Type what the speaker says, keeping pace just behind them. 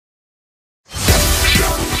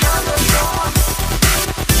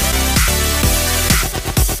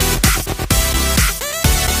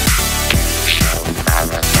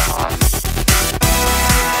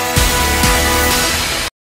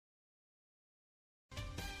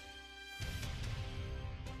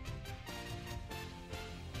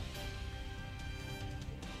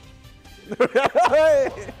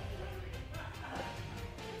That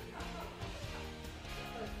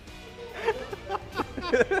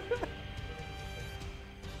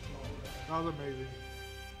was amazing.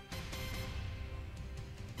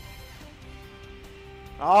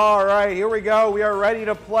 All right, here we go. We are ready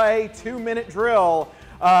to play 2-minute drill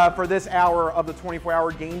for this hour of the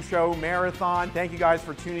 24-hour game show marathon. Thank you guys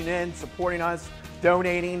for tuning in, supporting us,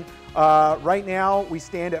 donating. Right now, we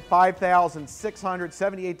stand at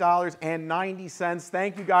 $5,678.90.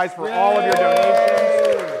 Thank you guys for all of your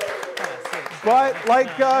donations. But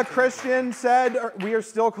like Christian said, we are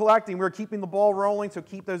still collecting. We're keeping the ball rolling, so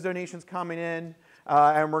keep those donations coming in.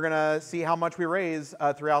 And we're going to see how much we raise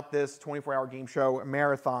throughout this 24-hour game show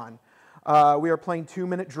marathon. We are playing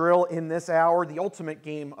 2-minute drill in this hour, the ultimate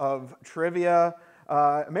game of trivia,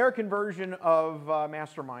 American version of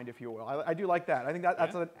Mastermind, if you will. I do like that. I think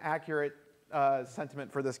that's an accurate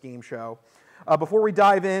sentiment for this game show. Before we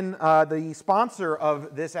dive in, the sponsor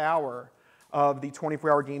of this hour of the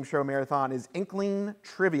 24-hour game show marathon is Inkling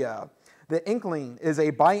Trivia. The Inkling is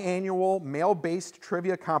a biannual mail-based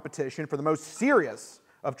trivia competition for the most serious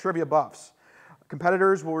of trivia buffs.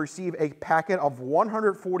 Competitors will receive a packet of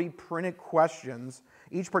 140 printed questions.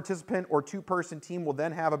 Each participant or two-person team will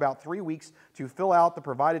then have about 3 weeks to fill out the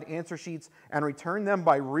provided answer sheets and return them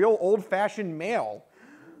by real old-fashioned mail.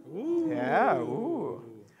 Ooh. Yeah, ooh.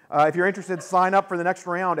 If you're interested, sign up for the next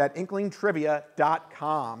round at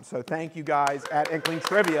inklingtrivia.com. So thank you guys at Inkling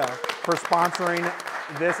Trivia for sponsoring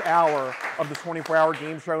this hour of the 24-hour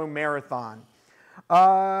game show marathon.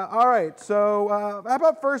 All right, so how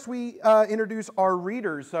about first we introduce our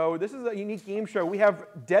readers. So this is a unique game show. We have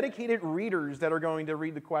dedicated readers that are going to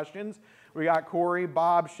read the questions. We got Cory,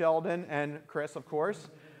 Bob, Sheldon, and Chris, of course.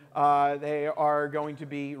 They are going to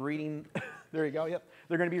be reading, there you go, yep.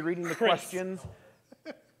 They're going to be reading the questions.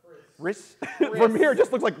 Chris. From here, it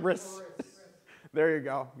just looks like Chris. There you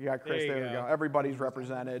go. You got Chris. There you go. Everybody's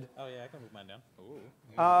represented. Oh, yeah, I can move mine down. Ooh.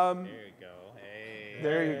 There you go. Hey.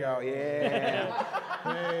 There you go. Yeah.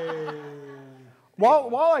 Hey.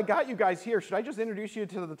 While I got you guys here, should I just introduce you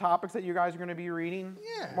to the topics that you guys are going to be reading?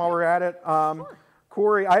 Yeah. While we're at it. Sure.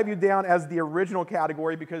 Corey, I have you down as the original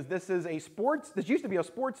category because this is a sports. This used to be a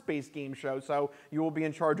sports-based game show, so you will be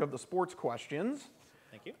in charge of the sports questions.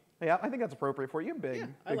 Thank you. Yeah, I think that's appropriate for you. Big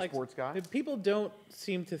sports guy. People don't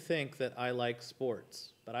seem to think that I like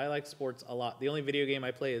sports, but I like sports a lot. The only video game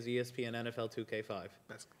I play is ESPN NFL 2K5.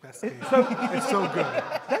 Best game. It's so good.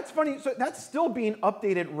 That's funny. So that's still being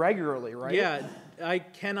updated regularly, right? Yeah, I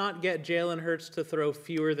cannot get Jalen Hurts to throw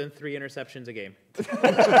fewer than 3 interceptions a game.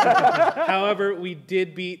 However, we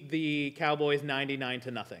did beat the Cowboys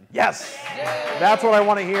 99-0. Yes, that's what I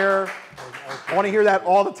want to hear. I want to hear that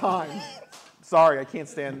all the time. Sorry, I can't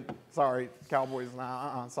stand. Sorry, Cowboys.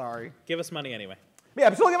 Sorry. Give us money anyway. Yeah,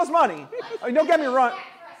 but still give us money. I mean, don't get me wrong.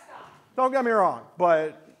 Don't get me wrong.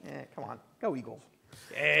 But come on, go Eagles.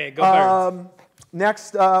 Hey, go Birds.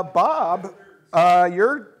 Next, Bob.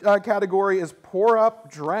 Your category is pour up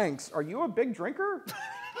drinks. Are you a big drinker?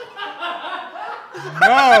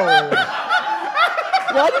 No.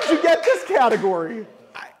 Why did you get this category?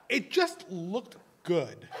 It just looked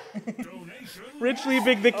good. Rich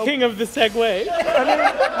Liebig, the king of the segue.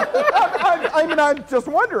 I mean, I'm just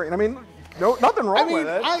wondering. I mean, no, nothing wrong with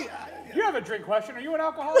it. You have a drink question. Are you an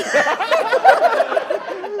alcoholic?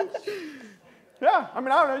 Yeah, I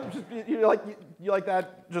mean, I don't know. Just, you like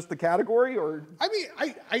that? Just the category, or? I mean,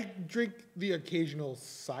 I drink the occasional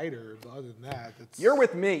cider, but other than that, it's. You're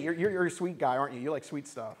with me. You're a sweet guy, aren't you? You like sweet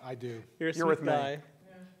stuff. I do. You're a You're sweet with guy. me.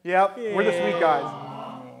 Yep, we're the sweet guys.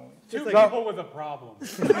 Two people with a problem.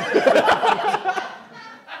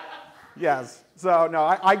 Yes. So no,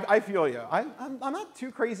 I feel you. I'm not too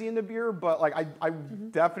crazy into beer, but like I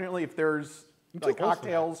definitely, if there's like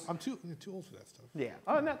cocktails. I'm too old for that stuff. Yeah.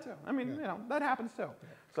 Oh, and that too. I mean, you know, that happens too.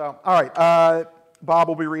 So all right, Bob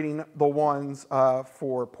will be reading the ones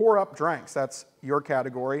for pour up drinks. That's your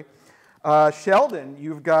category. Sheldon,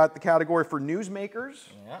 you've got the category for newsmakers.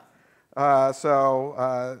 Yeah.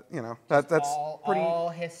 You know, that's pretty all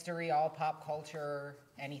history, all pop culture,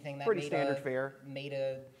 anything that pretty standard fare. Made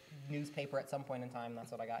a newspaper at some point in time.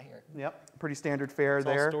 That's what I got here. Yep, pretty standard fare It's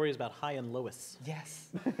there. all stories about Hagh and Lois. Yes.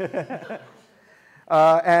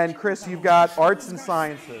 And Chris, you've got arts and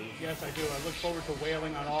sciences. Yes, I do. I look forward to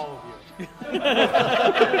wailing on all of you.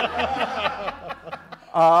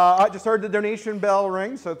 I just heard the donation bell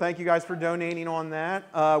ring, so thank you guys for donating on that.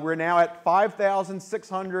 We're now at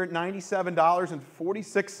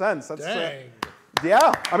 $5,697.46. That's Dang.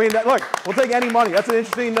 Yeah, I mean, look, we'll take any money. That's an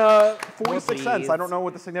interesting 46 cents. please. I don't know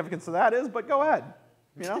what the significance of that is, but go ahead.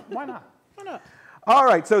 You know, why not? Why not? All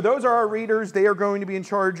right, so those are our readers. They are going to be in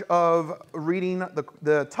charge of reading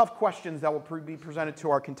the tough questions that will be presented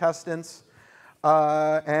to our contestants.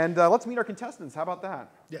 And let's meet our contestants. How about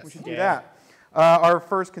that? Yes. We should do that. Our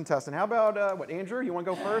first contestant. How about, Andrew? You want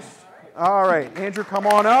to go first? All right, Andrew, come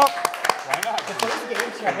on up. Why not?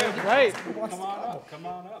 Right. Come on up. Come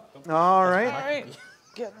on up. All right. All right.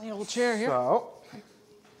 Get in the old chair here. So,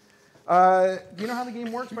 do you know how the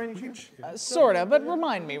game works by any chance? Sort of, but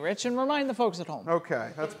remind me, Rich, and remind the folks at home.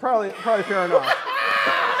 Okay, that's probably fair enough.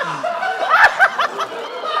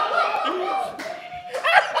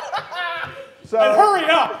 So, And hurry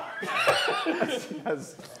up!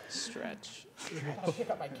 yes. Stretch.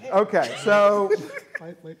 Okay, so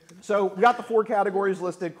we got the 4 categories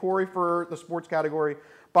listed. Cory for the sports category,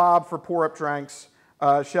 Bob for pour-up drinks,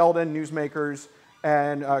 Sheldon, newsmakers,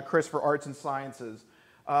 and Chris for arts and sciences.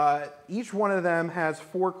 Each one of them has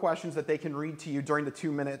 4 questions that they can read to you during the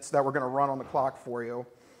 2 minutes that we're going to run on the clock for you.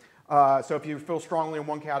 So if you feel strongly in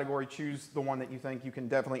one category, choose the one that you think you can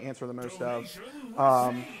definitely answer the most of.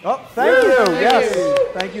 Thank you. Yes,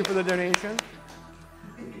 thank you for the donation.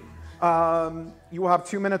 You will have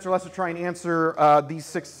 2 minutes or less to try and answer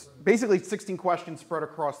these basically 16 questions spread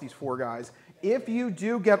across these 4 guys. If you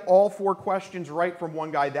do get all 4 questions right from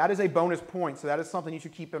one guy, that is a bonus point. So that is something you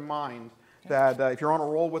should keep in mind. That if you're on a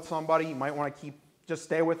roll with somebody, you might want to just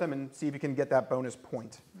stay with them and see if you can get that bonus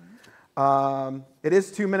point. It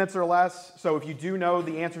is 2 minutes or less. So if you do know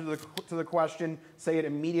the answer to the question, say it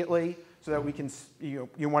immediately so that we can. You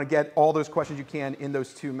want to get all those questions you can in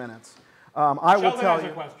those 2 minutes. I will tell has you.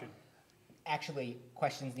 a question. Actually,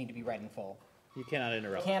 questions need to be read in full. You cannot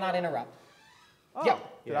interrupt. Cannot interrupt. Oh,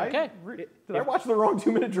 Yeah. Did Okay. I watch the wrong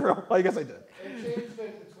 2 minute drill? I guess I did.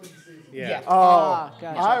 Yeah. Gotcha.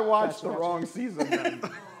 I watched the wrong season then.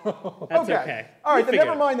 That's okay. All right, then Figure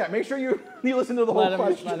never it. mind that. Make sure you listen to the whole Let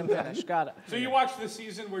question. him finish. Got it. So you watched the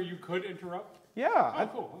season where you could interrupt? Yeah. Oh,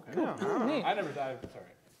 cool. Okay. Neat. I never died. It's all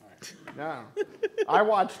right. No. I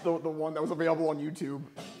watched the one that was available on YouTube.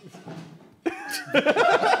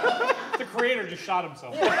 The creator just shot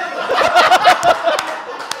himself.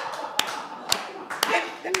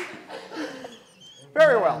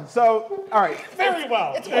 Very well. So, all right. Very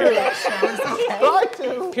well. Try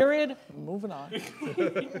to. Period. Moving on.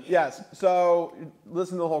 Yes. So,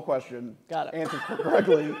 listen to the whole question. Got it. Answer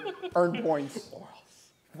correctly. Earn points.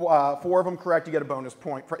 4 of them correct, you get a bonus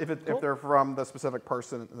point if they're from the specific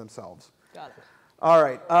person themselves. Got it. All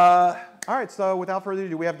right. All right. So without further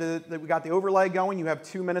ado, we got the overlay going. You have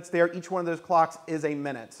 2 minutes there. Each one of those clocks is a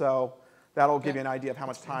minute. So that'll give you an idea of how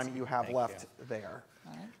much time you have left there.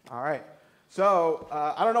 All right. So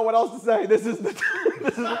I don't know what else to say.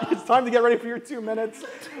 It's time to get ready for your 2 minutes.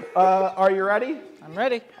 Are you ready? I'm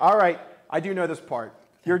ready. All right. I do know this part.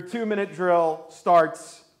 Your 2 minute drill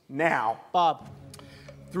starts now. Bob.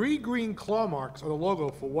 3 green claw marks are the logo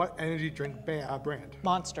for what energy drink brand?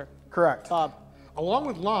 Monster. Correct. Bob. Along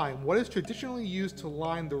with lime, what is traditionally used to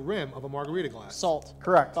line the rim of a margarita glass? Salt.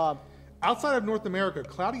 Correct. Bob. Outside of North America,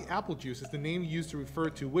 cloudy apple juice is the name used to refer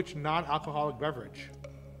to which non-alcoholic beverage?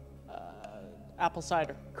 Apple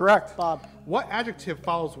cider. Correct. Bob. What adjective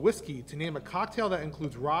follows whiskey to name a cocktail that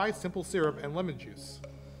includes rye, simple syrup, and lemon juice?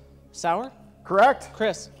 Sour. Correct.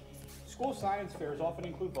 Chris. School science fairs often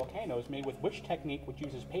include volcanoes made with which technique which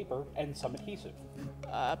uses paper and some adhesive?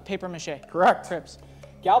 Paper mache. Correct. Cribs.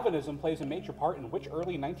 Galvanism plays a major part in which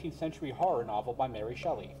early 19th century horror novel by Mary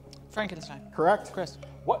Shelley? Frankenstein. Correct. Chris.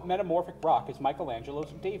 What metamorphic rock is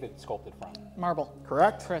Michelangelo's David sculpted from? Marble.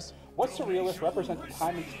 Correct. Chris. What surrealist represented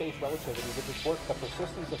time and space relativity with his work The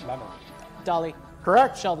Persistence of Memory? Dolly.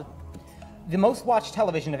 Correct. Sheldon. The most watched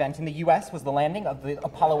television event in the U.S. was the landing of the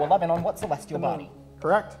Apollo 11 on what celestial body?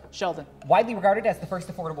 Correct. Sheldon. Widely regarded as the first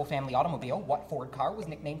affordable family automobile, what Ford car was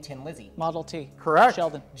nicknamed Tin Lizzie? Model T. Correct.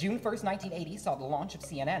 Sheldon. June 1st, 1980 saw the launch of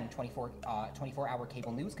CNN, 24-hour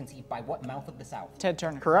cable news conceived by what mouth of the South? Ted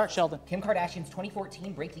Turner. Correct. Sheldon. Kim Kardashian's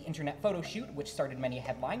 2014 Break the Internet photo shoot, which started many a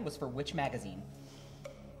headline, was for which magazine?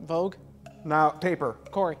 Vogue. Now, paper.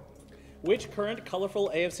 Cory. Which current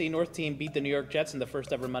colorful AFC North team beat the New York Jets in the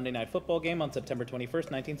first ever Monday Night Football game on September 21st,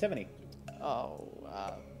 1970?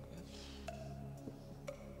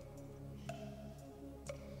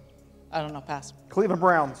 I don't know. Pass. Cleveland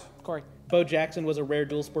Browns. Cory. Bo Jackson was a rare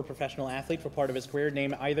dual sport professional athlete for part of his career.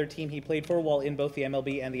 Name either team he played for while in both the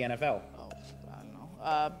MLB and the NFL. Oh, I don't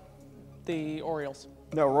know. The Orioles.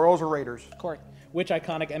 No, Royals or Raiders. Cory. Which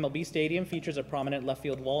iconic MLB stadium features a prominent left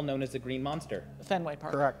field wall known as the Green Monster? Fenway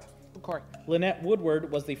Park. Correct. Cory. Lynette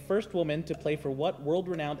Woodward was the first woman to play for what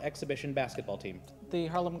world-renowned exhibition basketball team? The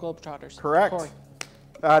Harlem Globetrotters. Correct. Cory.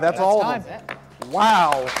 That's all time. of them.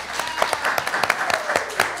 Wow.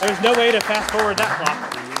 There's no way to fast forward that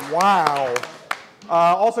clock. Wow.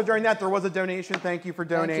 Also during that, there was a donation. Thank you for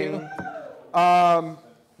donating.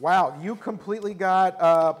 Wow, you completely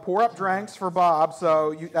got Pour Up Drinks for Bob,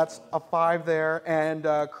 so that's a 5 there. And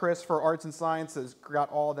Chris for Arts and Sciences got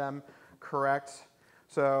all of them correct.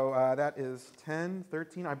 So that is 10,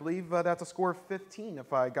 13. I believe that's a score of 15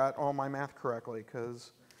 if I got all my math correctly.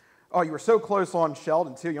 Because, oh, you were so close on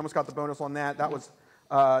Sheldon, too. You almost got the bonus on that. That was,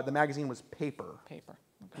 the magazine was Paper. Paper.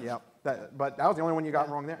 Okay. Yep. But that was the only one you got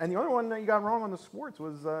wrong there. And the only one that you got wrong on the sports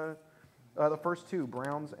was the first two,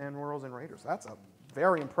 Browns and Royals and Raiders. That's a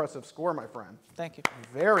very impressive score, my friend. Thank you.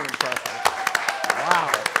 Very impressive.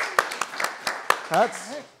 Wow.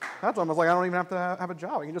 That's almost like I don't even have to have a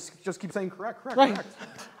job. I can just keep saying correct. Right.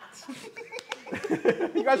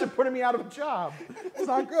 You guys are putting me out of a job. It's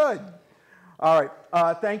not good. All right.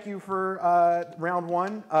 Thank you for round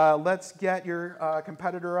one. Let's get your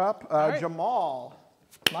competitor up, right. Jamal.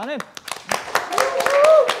 Come on in.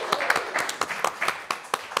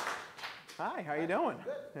 Hi. How you doing?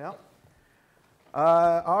 Good. Yeah.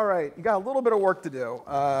 All right. You got a little bit of work to do.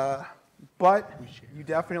 But you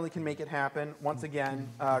definitely can make it happen. Once again,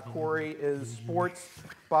 Cory is sports,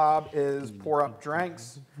 Bob is Pour Up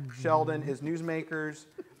Drinks, Sheldon is newsmakers,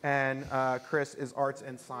 and Chris is arts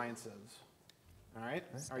and sciences. All right.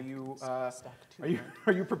 Are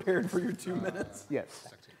you prepared for your 2 minutes? Yes.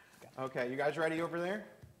 Okay. You guys ready over there?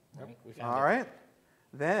 Right. All right.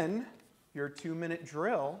 Then your 2-minute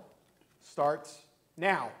drill starts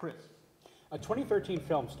now. Chris. A 2013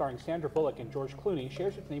 film starring Sandra Bullock and George Clooney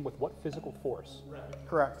shares its name with what physical force?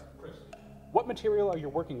 Correct. Chris. What material are you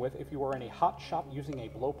working with if you are in a hot shop using a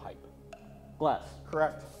blowpipe? Glass.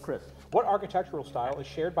 Correct. Chris. What architectural style is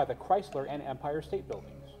shared by the Chrysler and Empire State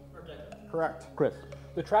Buildings? Correct. Chris.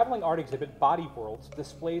 The traveling art exhibit Body Worlds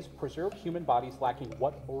displays preserved human bodies lacking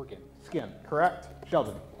what organ? Skin. Correct.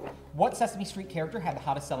 Sheldon. What Sesame Street character had the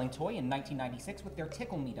hottest selling toy in 1996 with their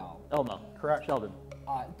Tickle Me doll? Elmo. Correct. Sheldon.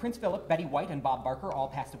 Prince Philip, Betty White, and Bob Barker all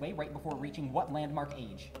passed away right before reaching what landmark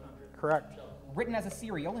age? Correct. Written as a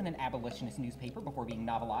serial in an abolitionist newspaper before being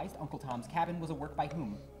novelized, Uncle Tom's Cabin was a work by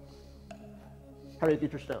whom? Harriet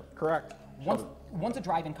Beecher Stowe. Correct. Once a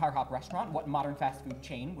drive-in car hop restaurant, what modern fast food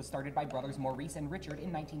chain was started by brothers Maurice and Richard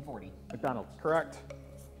in 1940? McDonald's. Correct.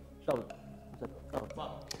 Sheldon.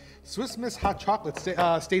 Swiss Miss Hot Chocolate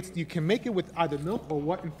states you can make it with either milk or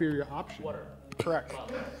what inferior option? Water. Correct.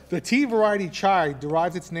 The tea variety chai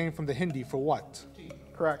derives its name from the Hindi for what?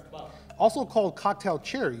 Correct. Also called cocktail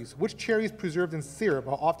cherries, which cherries preserved in syrup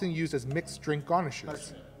are often used as mixed drink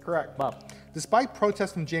garnishes? Correct. Bob. Despite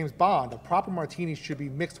protests from James Bond, a proper martini should be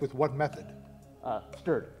mixed with what method?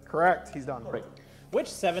 Stirred. Correct. He's done. Great. Which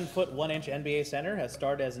 7-foot 1-inch NBA center has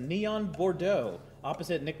starred as Neon Bordeaux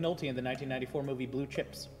opposite Nick Nolte in the 1994 movie Blue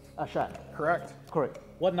Chips? Shot. Correct. Cory.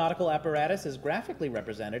 What nautical apparatus is graphically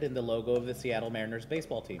represented in the logo of the Seattle Mariners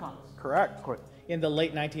baseball team? Correct. Cory. In the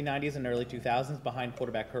late 1990s and early 2000s, behind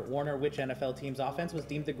quarterback Kurt Warner, which NFL team's offense was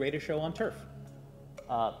deemed the greatest show on turf?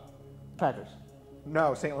 Packers.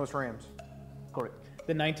 No, St. Louis Rams. Cory.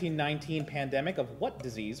 The 1919 pandemic of what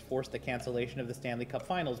disease forced the cancellation of the Stanley Cup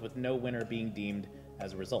Finals with no winner being deemed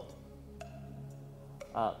as a result?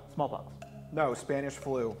 Smallpox. No, Spanish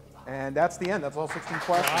flu. And that's the end. That's all 16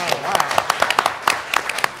 questions.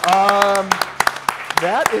 Wow.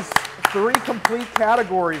 That is 3 complete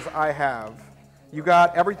categories I have. You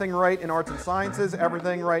got everything right in arts and sciences,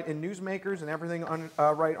 everything right in newsmakers, and everything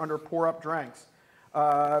right under Pour Up Drinks.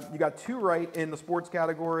 You got 2 right in the sports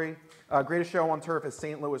category. Greatest show on turf is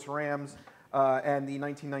St. Louis Rams, and the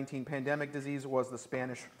 1919 pandemic disease was the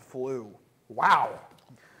Spanish flu. Wow.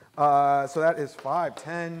 So that is 5,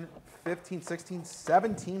 10, 15, 16,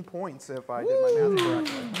 17 points if I did my math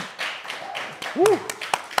correctly. Woo.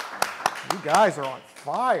 You guys are on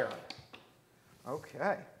fire.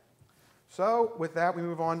 Okay. So with that, we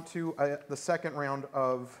move on to the second round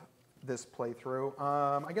of this playthrough.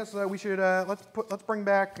 I guess we should let's bring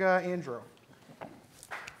back Andrew.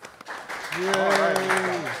 Yay! Those are done.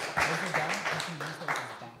 You can use those as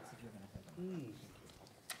backs if you're going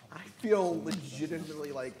to I feel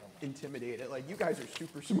legitimately like intimidated. Like you guys are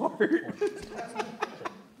super smart.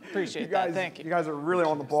 Appreciate You guys, that. Thank you. You guys are really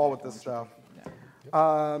on the ball with this stuff.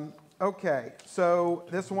 Okay, so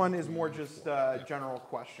this one is more just general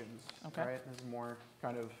questions. Okay. Right? This is more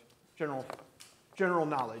kind of general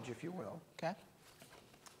knowledge, if you will. Okay.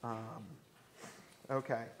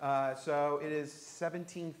 Okay, so it is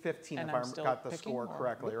 17-15 And if I'm I still got the picking, score or-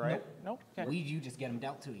 correctly, right? Nope. Okay. You just get them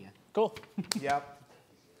dealt to you. Cool. Yep.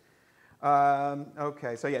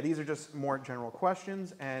 Okay, so yeah, these are just more general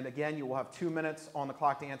questions. And again, you will have 2 minutes on the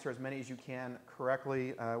clock to answer as many as you can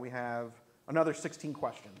correctly. We have Another 16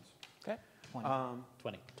 questions. Okay. 20.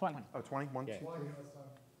 20. Oh, 20? One, Yeah. two, three.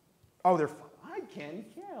 Oh, they're I can't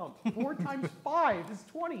count. 4 times 5 is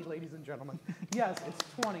 20, ladies and gentlemen. Yes, it's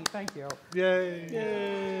 20. Thank you.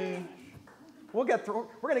 Yay. We'll get through.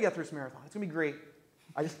 We're gonna get through this marathon. It's gonna be great.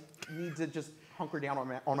 I just need to just hunker down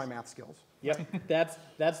on my math skills. Yep,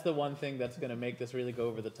 that's the one thing that's going to make this really go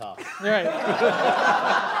over the top. Right.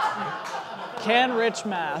 Can Rich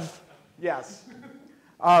math? Yes.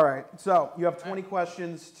 All right. So you have 20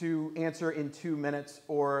 questions to answer in 2 minutes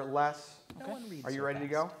or less. Okay. Are you ready to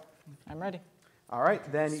go? I'm ready. All right.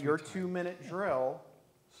 Then your 2-minute drill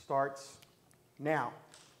starts now.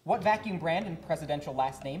 What vacuum brand and presidential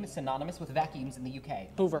last name is synonymous with vacuums in the UK?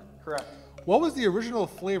 Hoover. Correct. What was the original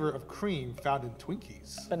flavor of cream found in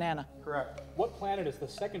Twinkies? Banana. Correct. What planet is the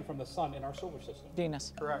second from the sun in our solar system?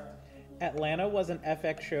 Venus. Correct. Atlanta was an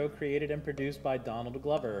FX show created and produced by Donald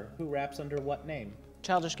Glover, who raps under what name?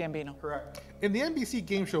 Childish Gambino. Correct. In the NBC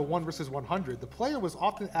game show 1 vs. 100, the player was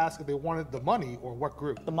often asked if they wanted the money or what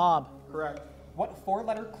group. The Mob. Correct. What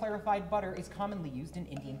 4-letter clarified butter is commonly used in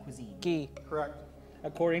Indian cuisine? Ghee. Correct.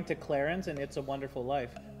 According to Clarence in It's a Wonderful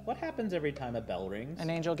Life, what happens every time a bell rings? An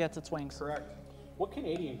angel gets its wings. Correct. What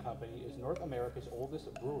Canadian company is North America's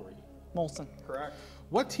oldest brewery? Molson. Correct.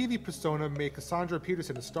 What TV persona made Cassandra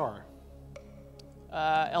Peterson a star?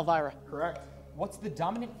 Elvira. Correct. What's the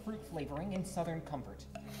dominant fruit flavoring in Southern Comfort?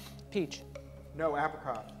 Peach. No,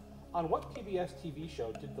 apricot. On what PBS TV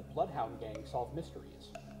show did the Bloodhound Gang solve mysteries?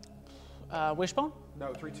 Wishbone.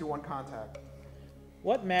 No, 3, 2, 1, contact.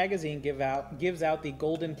 What magazine gives out the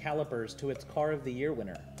golden calipers to its Car of the Year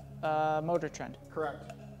winner? Motor Trend.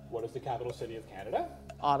 Correct. What is the capital city of Canada?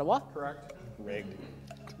 Ottawa. Correct. Rigged.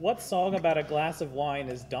 What song about a glass of wine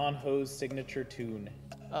is Don Ho's signature tune?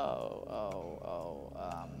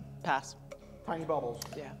 Pass. Tiny bubbles.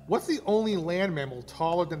 Yeah. What's the only land mammal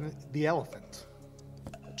taller than the elephant?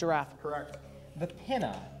 Giraffe. Correct. The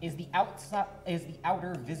pinna is the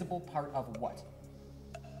outer visible part of what?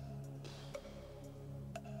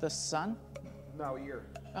 The sun. No, ear.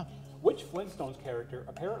 Oh. Which Flintstones character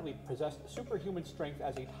apparently possessed superhuman strength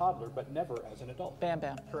as a toddler but never as an adult? Bam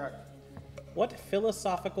Bam. Correct. What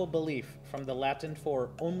philosophical belief, from the Latin for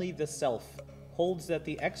only the self, holds that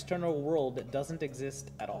the external world doesn't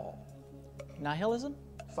exist at all? Nihilism.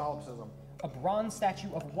 Solipsism. A bronze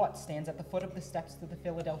statue of what stands at the foot of the steps to the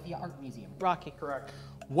Philadelphia Art Museum? Rocky. Correct.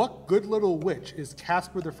 What good little witch is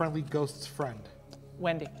Casper the Friendly Ghost's friend?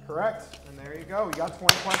 Wendy. Correct. And there you go. You got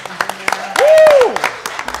 20 questions in there.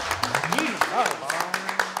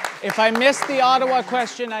 If I missed the Ottawa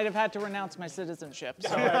question, I'd have had to renounce my citizenship.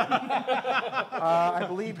 So. I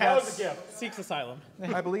believe that's Seeks asylum.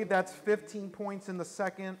 I believe that's 15 points in the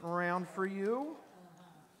second round for you.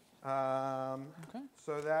 Okay.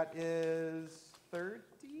 So that is 30,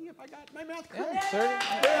 if I got my math correct.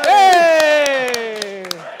 Yeah, hey!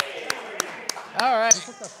 All right.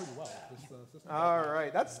 All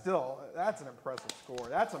right. That's an impressive score.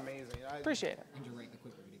 That's amazing. Appreciate it.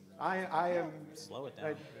 I am Slow it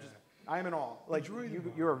down. I am in awe. Like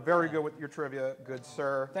you are very good with your trivia, good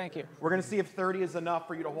sir. Thank you. We're gonna see if 30 is enough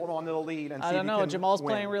for you to hold on to the lead and see I if don't you know. can Jamal's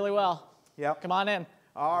win. playing really well. Yep. Come on in.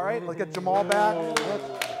 All right. Let's get Jamal back.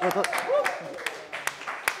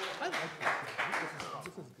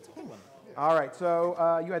 All right.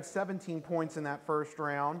 So you had 17 points in that first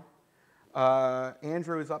round.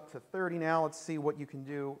 Andrew is up to 30 now. Let's see what you can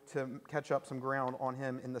do to catch up some ground on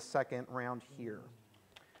him in the second round here.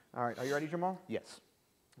 All right. Are you ready, Jamal? Yes.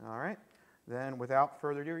 All right. Then without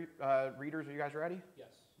further ado, readers, are you guys ready? Yes.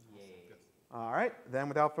 All right. Then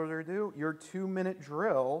without further ado, your 2-minute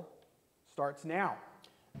drill starts now.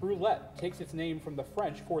 Roulette takes its name from the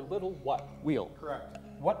French for little what? Wheel. Correct.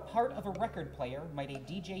 What part of a record player might a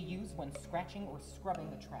DJ use when scratching or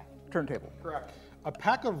scrubbing a track? Turntable. Correct. A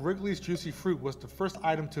pack of Wrigley's Juicy Fruit was the first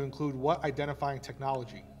item to include what identifying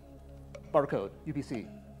technology? Barcode. UPC.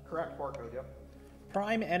 Correct. Barcode. Yep.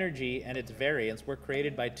 Prime Energy and its variants were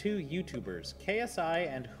created by 2 YouTubers, KSI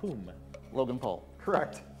and Whom? Logan Paul.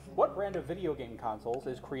 Correct. What brand of video game consoles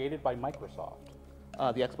is created by Microsoft?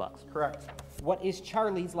 The Xbox. Correct. What is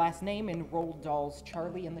Charlie's last name in Roald Dahl's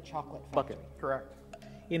Charlie and the Chocolate Factory? Bucket. Correct.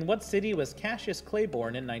 In what city was Cassius Clay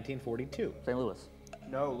born in 1942? St. Louis.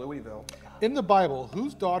 No, Louisville. In the Bible,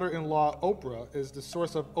 whose daughter-in-law Oprah is the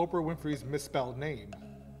source of Oprah Winfrey's misspelled name?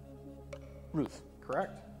 Ruth.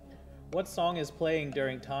 Correct. What song is playing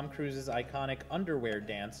during Tom Cruise's iconic underwear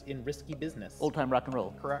dance in Risky Business? Old time rock and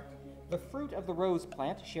roll. Correct. The fruit of the rose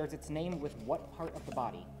plant shares its name with what part of the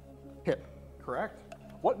body? Hip. Correct.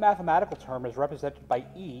 What mathematical term is represented by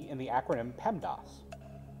E in the acronym PEMDAS?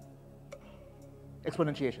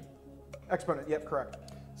 Exponentiation. Exponent. Yep. Correct.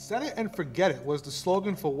 Set it and forget it was the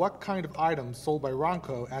slogan for what kind of items sold by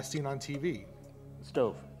Ronco as seen on TV?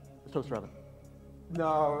 Stove. Toaster oven.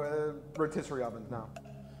 No, rotisserie ovens, no.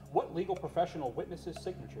 What legal professional witnesses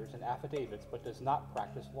signatures in affidavits but does not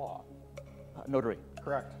practice law? Notary.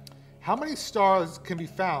 Correct. How many stars can be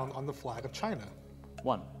found on the flag of China?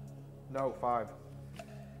 1. No, 5.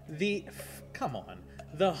 Come on.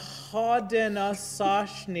 The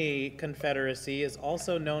Haudenosaunee Confederacy is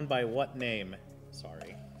also known by what name?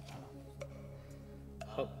 Sorry.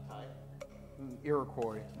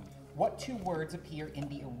 Iroquois. What 2 words appear in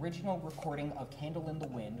the original recording of Candle in the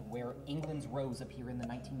Wind, where England's Rose appear in the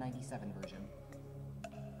 1997 version?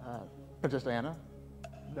 Princess Diana.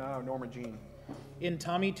 No, Norma Jean. In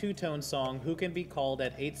Tommy Two-Tone's song, who can be called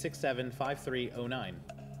at 867-5309?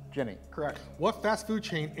 Jenny. Correct. What fast food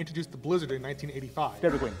chain introduced the Blizzard in 1985?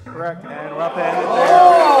 Dairy Queen. Correct. And we're up to end it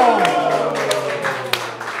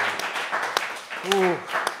there. Ooh.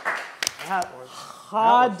 That was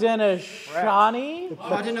Haudenosaunee?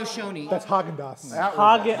 Haudenosaunee. That's Haagen-Dazs.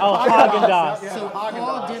 Haagen-Dazs. So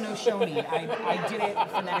Haudenosaunee. I did it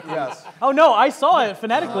phonetically. Yes. Oh no, I saw it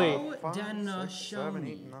phonetically.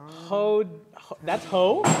 Haudenosaunee. That's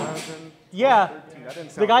Ho? Yeah.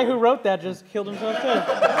 The guy who wrote that just killed himself too.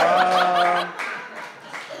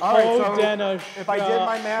 All right, so if I did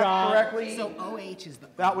my math correctly, So OH is the.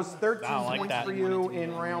 that was 13 like points that. for you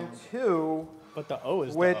in round 2, But the O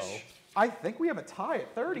is which the O. I think we have a tie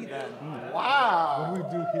at 30 then. What Wow. do we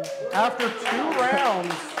do here? After 2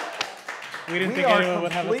 rounds, We didn't we think are anyone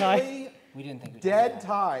would have a tie. completely We didn't think we dead did that.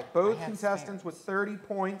 tie. Both have contestants with 30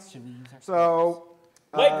 points. Should we use our So,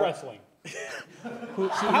 Leg wrestling. Should we do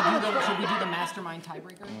the mastermind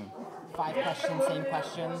tiebreaker? 5 questions, same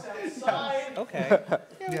question. Okay.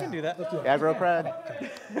 Yeah, we can do that. Aggro crowd.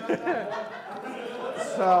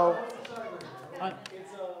 so,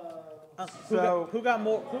 Who got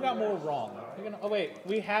more wrong? Oh wait,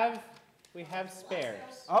 we have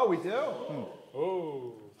spares. oh, we do?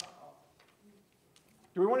 Oh.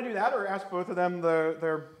 Do we want to do that or ask both of them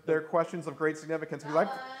their questions of great significance? Because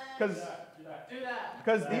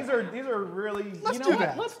these are really. Let's do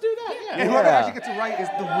that. Let's do that. Yeah. And whoever actually gets it right is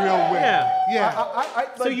the real winner. Yeah.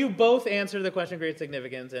 Yeah. So you both answer the question great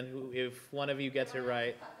significance, and if one of you gets it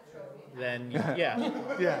right, then yeah.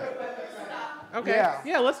 Yeah. Okay. Yeah.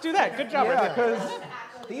 Yeah, let's do that. Good job. Yeah, Right there. because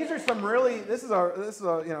these are some really. This is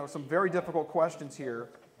some very difficult questions here.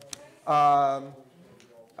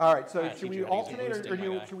 All right, so should we alternate or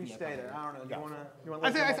should we stay there? I don't know. Do you want to?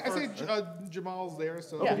 I say Jamal's there,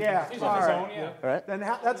 so. Yeah. He's All on his right. own, yeah. All right. Then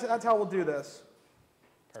that's how we'll do this.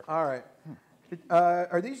 All right.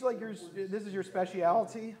 Are these like yours? This is your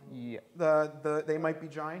specialty? Yeah. The They Might Be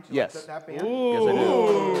Giants. You Yes. Like that band. Yes, I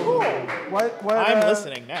do. What? I'm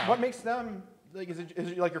listening now. What makes them? Like, is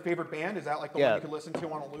it like your favorite band? Is that like the Yeah. one you could listen to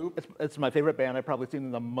on a loop? It's my favorite band. I've probably seen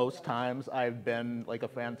them the most times. I've been like a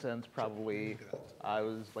fan since probably I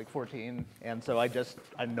was like 14, and so I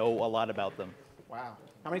know a lot about them. Wow.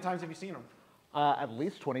 How many times have you seen them? At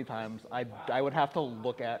least 20 times. I would have to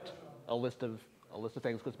look at a list of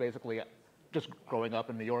things because basically, just growing up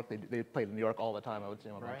in New York, they played in New York all the time. I would see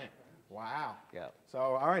them a bunch. Wow. Yeah. So,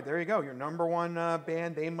 all right, there you go. Your number one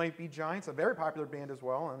band, They Might Be Giants, a very popular band as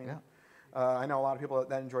well. I mean, I know a lot of people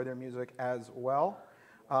that enjoy their music as well.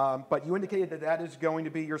 But you indicated that is going to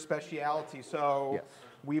be your specialty. So Yes.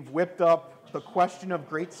 we've whipped up the question of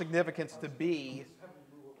great significance to be.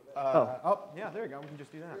 Yeah, there you go. We can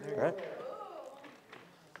just do that. There you All go.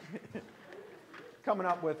 right. Coming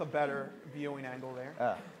up with a better viewing angle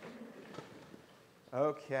there.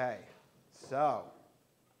 Okay. So,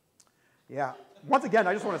 yeah. Once again,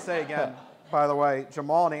 I just want to say again, by the way,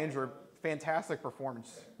 Jamal and Andrew, fantastic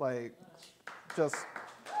performance. Like, just,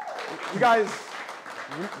 you guys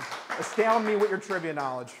astound me with your trivia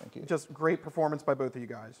knowledge. Thank you. Just great performance by both of you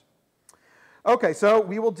guys. Okay, so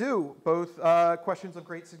we will do both questions of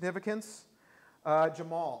great significance.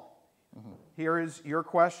 Jamal, here is your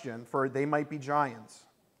question for They Might Be Giants.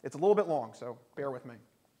 It's a little bit long, so bear with me.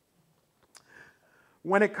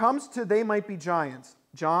 When it comes to They Might Be Giants,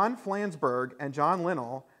 John Flansburgh and John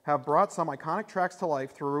Linnell have brought some iconic tracks to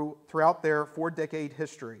life throughout their 4-decade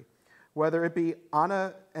history. Whether it be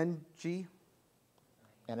Anna N.G.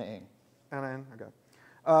 Anna Ng. Okay.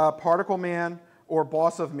 Particle Man, or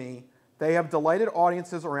Boss of Me, they have delighted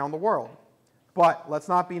audiences around the world. But let's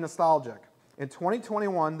not be nostalgic. In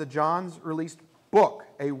 2021, the Johns released Book,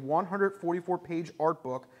 a 144-page art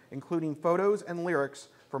book, including photos and lyrics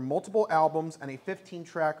for multiple albums and a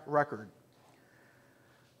 15-track record.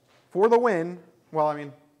 For the win, well, I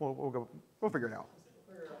mean, we'll figure it out.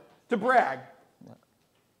 To brag,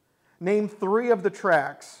 name 3 of the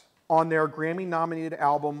tracks on their Grammy-nominated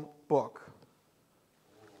album, Book?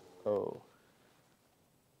 Oh.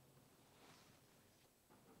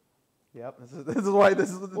 Yep, this is why this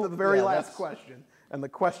is the very yeah, last that's- question, and the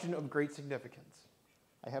question of great significance.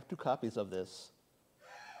 I have 2 copies of this.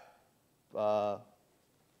 Let's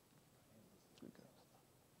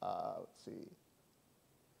see.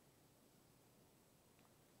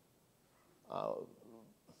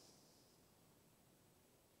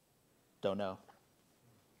 Don't know.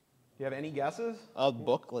 Do you have any guesses?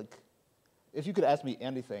 Book, like, if you could ask me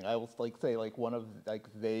anything, I will like say like one of like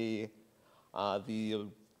the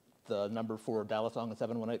number for Dallas song is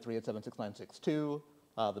 718-387-6962.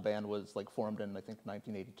 The band was like formed in I think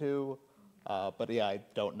 1982. But yeah, I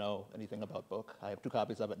don't know anything about Book. I have 2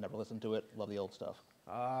 copies of it. Never listened to it. Love the old stuff.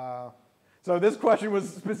 So this question was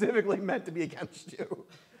specifically meant to be against you.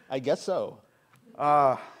 I guess so.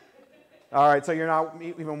 All right, so you're not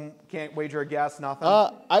even can't wager a guess, nothing.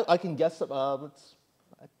 I can guess. I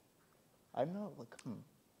don't know. Like,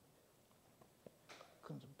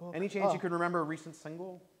 Book. Any chance you could remember a recent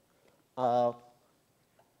single?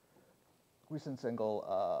 Recent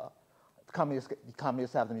single.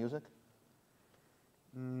 Communists Have the Music.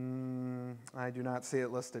 I do not see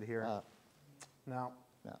it listed here. No.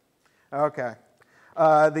 No. Okay.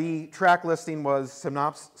 The track listing was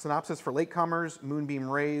Synopsis for Latecomers, Moonbeam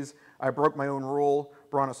Rays, I Broke My Own Rule,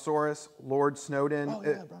 Brontosaurus, Lord Snowden,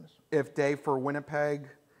 Brontosaurus. If Day for Winnipeg,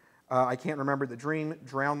 I Can't Remember the Dream,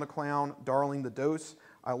 Drown the Clown, Darling the Dose,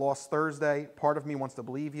 I Lost Thursday, Part of Me Wants to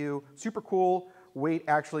Believe You, Super Cool, Wait,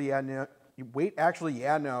 Actually, Yeah,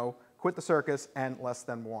 No, Quit the Circus, and Less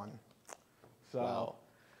Than One. So. Wow.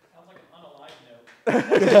 Sounds like an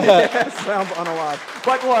unalive note. Sounds unalive.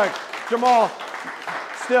 But look, Jamal,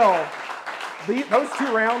 still, those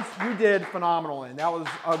 2 rounds you did phenomenal in. That was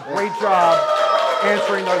a great job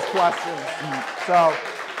answering those questions. So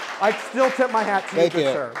I still tip my hat to you, Thank good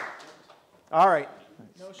you. sir. All right.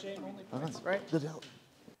 No shame, only points, right? Good help.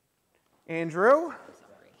 Andrew?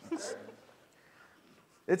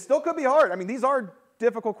 It still could be hard. I mean, these are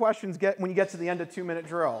difficult questions when you get to the end of 2-minute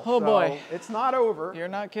drill. Oh, So boy. It's not over. You're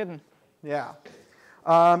not kidding. Yeah.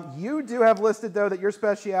 You do have listed, though, that your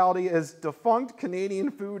specialty is defunct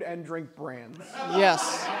Canadian food and drink brands.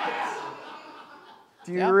 Yes.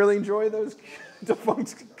 Do you Yeah. really enjoy those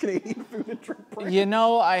defunct Canadian food and drink brands? You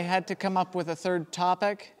know, I had to come up with a third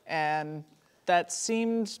topic, and that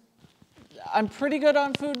seemed. I'm pretty good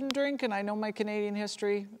on food and drink, and I know my Canadian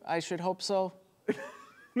history. I should hope so.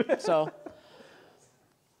 So,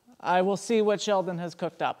 I will see what Sheldon has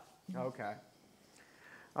cooked up. Okay.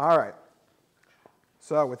 All right.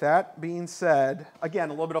 So with that being said, again,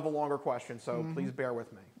 a little bit of a longer question, so please bear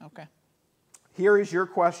with me. Okay. Here is your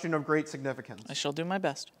question of great significance. I shall do my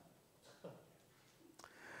best.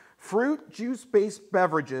 Fruit juice-based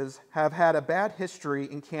beverages have had a bad history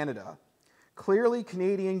in Canada. Clearly,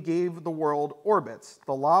 Canadian gave the world Orbits,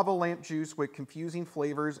 the lava lamp juice with confusing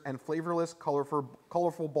flavors and flavorless,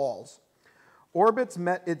 colorful balls. Orbits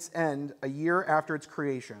met its end a year after its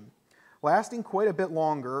creation. Lasting quite a bit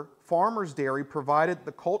longer, Farmer's Dairy provided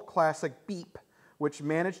the cult classic Beep, which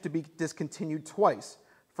managed to be discontinued twice,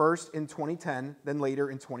 first in 2010, then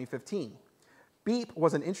later in 2015. Beep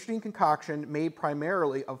was an interesting concoction made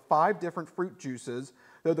primarily of 5 different fruit juices,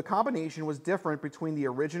 though the combination was different between the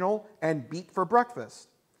original and Beep for breakfast.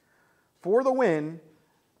 For the win,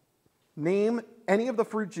 name any of the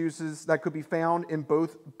fruit juices that could be found in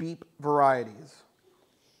both Beep varieties.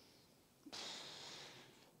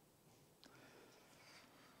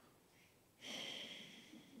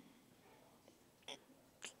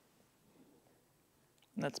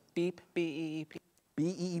 That's beep, B-E-E-P.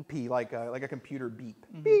 B-E-E-P, like a computer beep.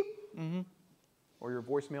 Beep. Or your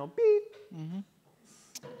voicemail, beep.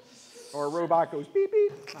 Or a robot goes beep,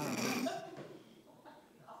 beep.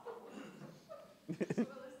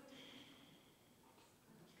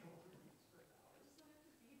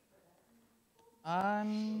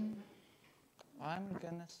 I'm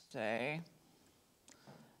gonna say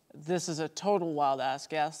this is a total wild ass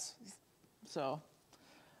guess. So,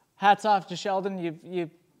 hats off to Sheldon.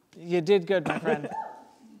 You did good, my friend.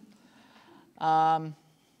 What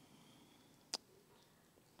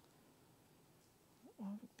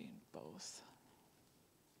would be in both?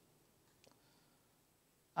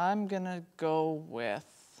 I'm gonna go with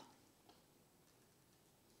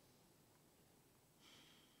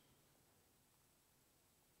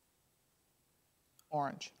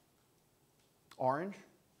orange. Orange?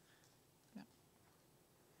 Yeah.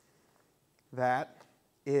 That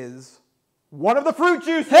is one of the fruit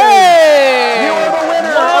juices. Hey! You are the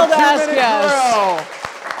winner Wild of 2 ass Minute guess.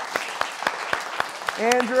 Drill.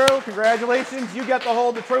 Andrew, congratulations. You get to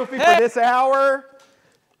hold the trophy for this hour.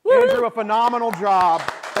 Andrew, a phenomenal job.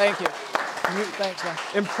 Thank you. Thanks, man.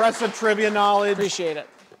 Impressive trivia knowledge. Appreciate it.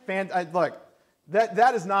 Look,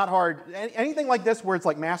 that is not hard. Anything like this where it's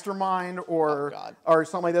like mastermind or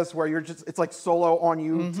something like this where you're just, it's like solo on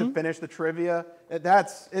you to finish the trivia.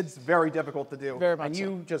 It's very difficult to do. Very much and so.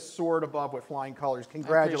 you just soared above with flying colors.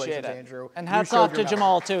 Congratulations, Appreciate it. Andrew. And You hats showed off your to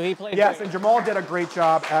Jamal, too. He played Yes, great. and Jamal did a great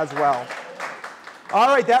job as well. All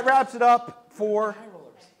right, that wraps it up for...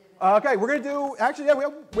 Okay, we're going to do... Actually, yeah,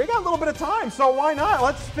 we got a little bit of time, so why not?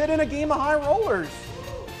 Let's fit in a game of high rollers.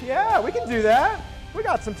 Yeah, we can do that. We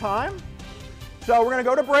got some time. So we're going to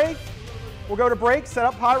go to break. We'll go to break, set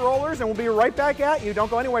up high rollers, and we'll be right back at you. Don't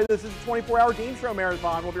go anywhere. This is a 24-hour game show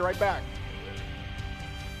marathon. We'll be right back.